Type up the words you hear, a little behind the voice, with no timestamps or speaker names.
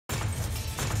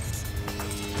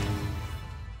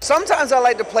Sometimes I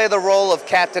like to play the role of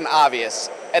Captain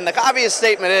Obvious, and the obvious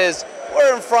statement is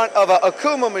we're in front of a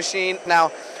OKUMA machine.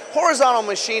 Now, horizontal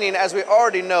machining, as we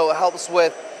already know, helps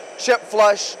with chip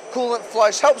flush, coolant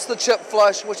flush, helps the chip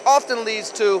flush, which often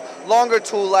leads to longer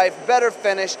tool life, better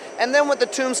finish, and then with the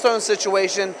tombstone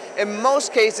situation, in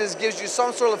most cases gives you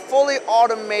some sort of fully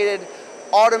automated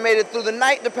through the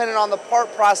night depending on the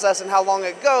part process and how long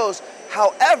it goes.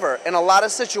 However, in a lot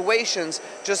of situations,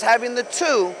 just having the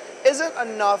two isn't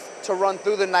enough to run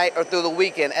through the night or through the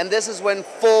weekend, and this is when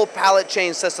full pallet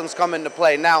change systems come into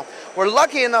play. Now, we're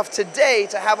lucky enough today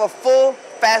to have a full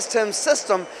Fastems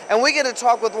system, and we get to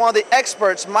talk with one of the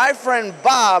experts, my friend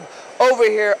Bob, over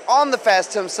here on the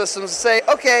Fastems systems, to say,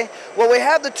 okay, well, we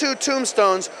have the two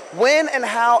tombstones. When and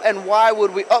how and why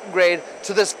would we upgrade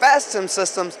to this Fastems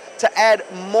systems to add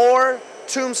more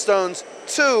tombstones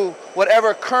to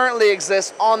whatever currently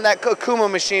exists on that OKUMA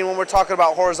machine when we're talking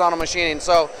about horizontal machining?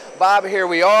 So, Bob, here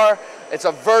we are. It's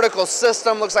a vertical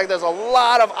system. Looks like there's a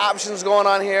lot of options going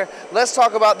on here. Let's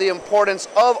talk about the importance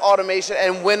of automation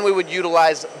and when we would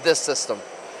utilize this system.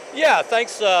 Yeah,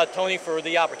 thanks, Tony, for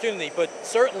the opportunity. But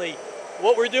certainly,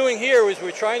 what we're doing here is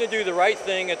we're trying to do the right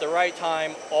thing at the right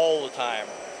time all the time.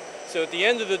 So at the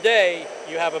end of the day,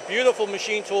 you have a beautiful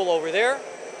machine tool over there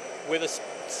with a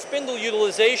spindle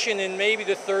utilization in maybe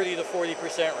the 30 to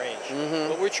 40% range.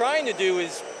 What we're trying to do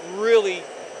is really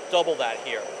double that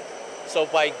here. So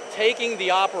by taking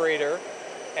the operator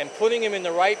and putting him in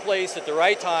the right place at the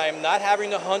right time, not having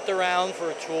to hunt around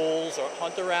for tools or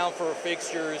hunt around for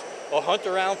fixtures or hunt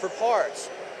around for parts,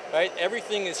 right?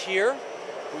 Everything is here.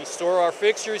 We store our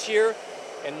fixtures here,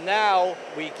 and now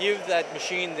we give that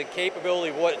machine the capability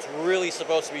of what it's really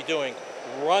supposed to be doing,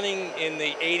 running in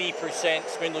the 80%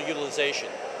 spindle utilization.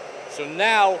 So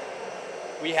now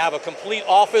we have a complete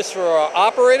office for our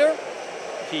operator.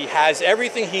 He has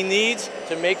everything he needs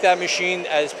to make that machine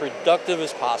as productive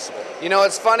as possible. You know,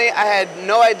 it's funny, I had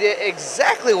no idea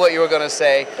exactly what you were going to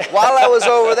say. While I was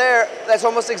over there, that's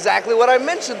almost exactly what I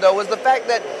mentioned, though, was the fact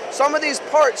that some of these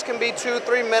parts can be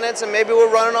 2-3 minutes, and maybe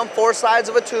we're running on 4 sides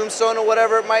of a tombstone or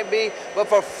whatever it might be, but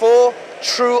for full,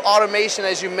 true automation,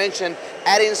 as you mentioned,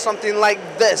 adding something like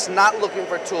this, not looking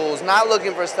for tools, not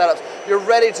looking for setups, you're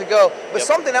ready to go. But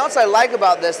something else I like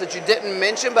about this that you didn't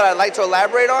mention, but I'd like to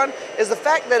elaborate on, is the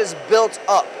fact that it's built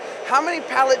up. How many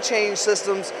pallet change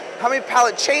systems, how many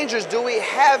pallet changers do we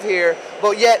have here,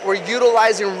 but yet we're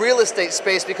utilizing real estate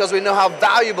space because we know how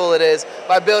valuable it is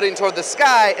by building toward the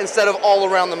sky instead of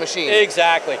all around the machine?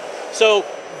 Exactly. So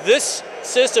this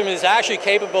system is actually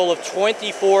capable of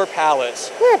 24 pallets.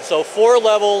 Whew. So 4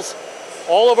 levels.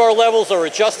 All of our levels are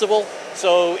adjustable.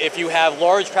 So if you have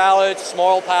large pallets,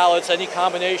 small pallets, any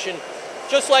combination,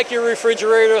 just like your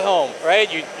refrigerator at home,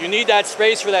 right? You need that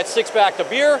space for that 6-pack of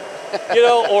beer, you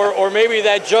know, or maybe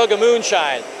that jug of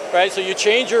moonshine, right? So you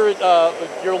change your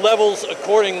levels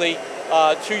accordingly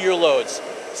to your loads.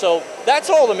 So that's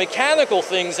all the mechanical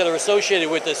things that are associated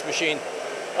with this machine.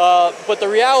 But the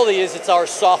reality is it's our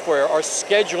software, our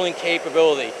scheduling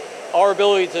capability, our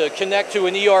ability to connect to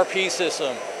an ERP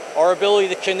system, our ability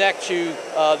to connect to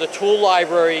the tool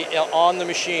library on the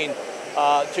machine,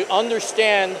 to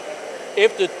understand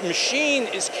if the machine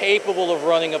is capable of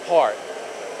running a part.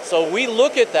 So we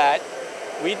look at that,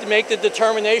 we make the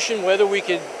determination whether we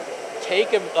could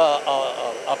take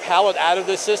a pallet out of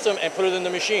this system and put it in the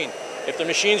machine. If the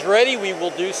machine's ready, we will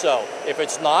do so. If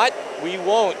it's not, we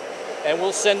won't, and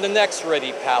we'll send the next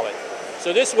ready pallet.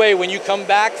 So this way, when you come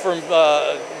back from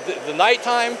the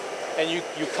nighttime, and you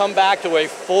come back to a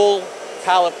full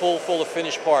pallet pool full of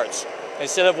finished parts,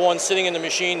 instead of one sitting in the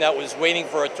machine that was waiting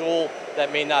for a tool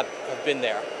that may not have been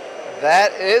there.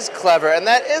 That is clever, and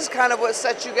that is kind of what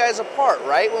sets you guys apart,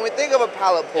 right? When we think of a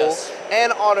pallet pool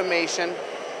and automation,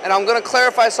 and I'm going to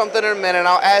clarify something in a minute, and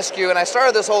I'll ask you, and I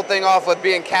started this whole thing off with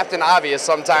being Captain Obvious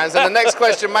sometimes, and the next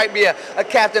question might be a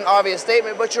Captain Obvious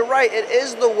statement, but you're right, it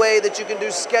is the way that you can do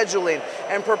scheduling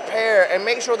and prepare and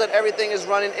make sure that everything is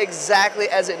running exactly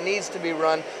as it needs to be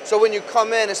run. So when you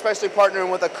come in, especially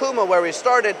partnering with OKUMA where we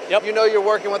started, you know you're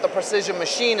working with a precision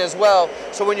machine as well,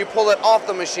 so when you pull it off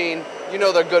the machine, you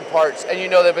know they're good parts and you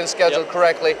know they've been scheduled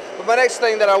correctly. But my next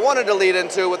thing that I wanted to lead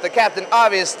into with the Captain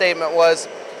Obvious statement was,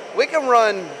 we can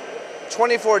run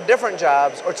 24 different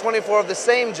jobs or 24 of the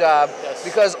same job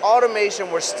because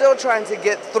automation, we're still trying to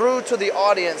get through to the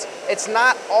audience. It's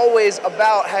not always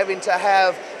about having to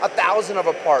have 1,000 of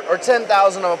a part or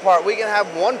 10,000 of a part. We can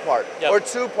have 1 part or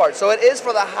 2 parts. So it is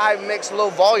for the high mix,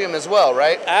 low volume as well,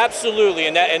 right? Absolutely,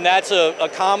 and that's a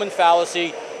common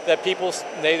fallacy that people,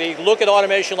 they look at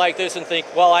automation like this and think,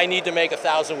 well, I need to make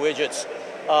 1,000 widgets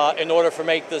in order to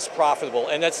make this profitable,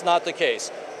 and that's not the case.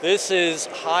 This is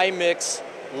high mix,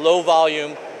 low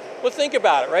volume. But think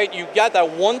about it, right? You've got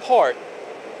that one part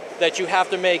that you have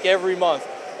to make every month,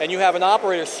 and you have an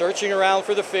operator searching around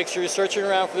for the fixtures, searching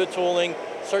around for the tooling,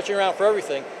 searching around for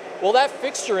everything. Well, that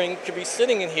fixturing could be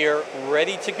sitting in here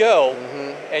ready to go,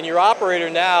 and your operator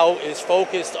now is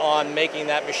focused on making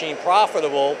that machine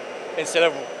profitable instead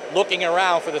of looking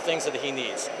around for the things that he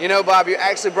needs. You know, Bob, you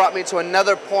actually brought me to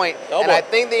another point, and I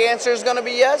think the answer is going to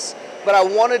be yes, but I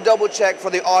want to double check for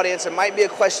the audience. It might be a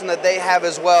question that they have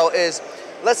as well is,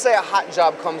 let's say a hot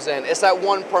job comes in. It's that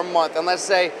one per month, and let's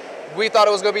say we thought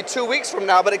it was going to be 2 weeks from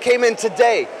now, but it came in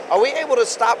today. Are we able to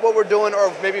stop what we're doing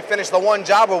or maybe finish the one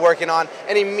job we're working on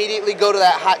and immediately go to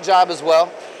that hot job as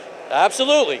well?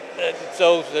 Absolutely.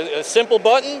 So a simple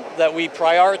button that we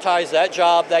prioritize that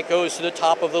job, that goes to the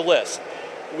top of the list.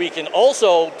 We can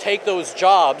also take those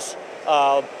jobs,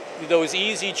 those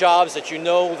easy jobs that you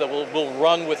know that will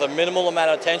run with a minimal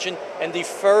amount of attention, and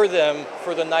defer them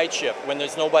for the night shift when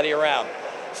there's nobody around.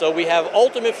 So we have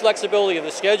ultimate flexibility of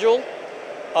the schedule,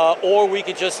 or we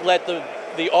could just let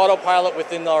the autopilot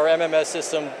within our MMS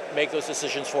system make those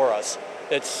decisions for us.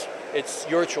 It's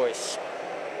your choice.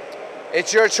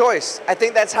 It's your choice. I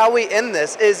think that's how we end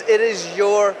this, is it is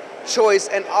your choice,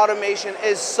 and automation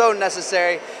is so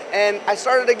necessary. And I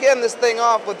started again this thing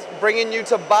off with bringing you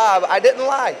to Bob. I didn't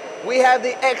lie. We have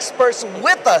the experts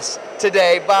with us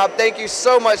today. Bob, thank you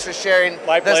so much for sharing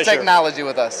this technology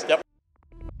with us. Yep.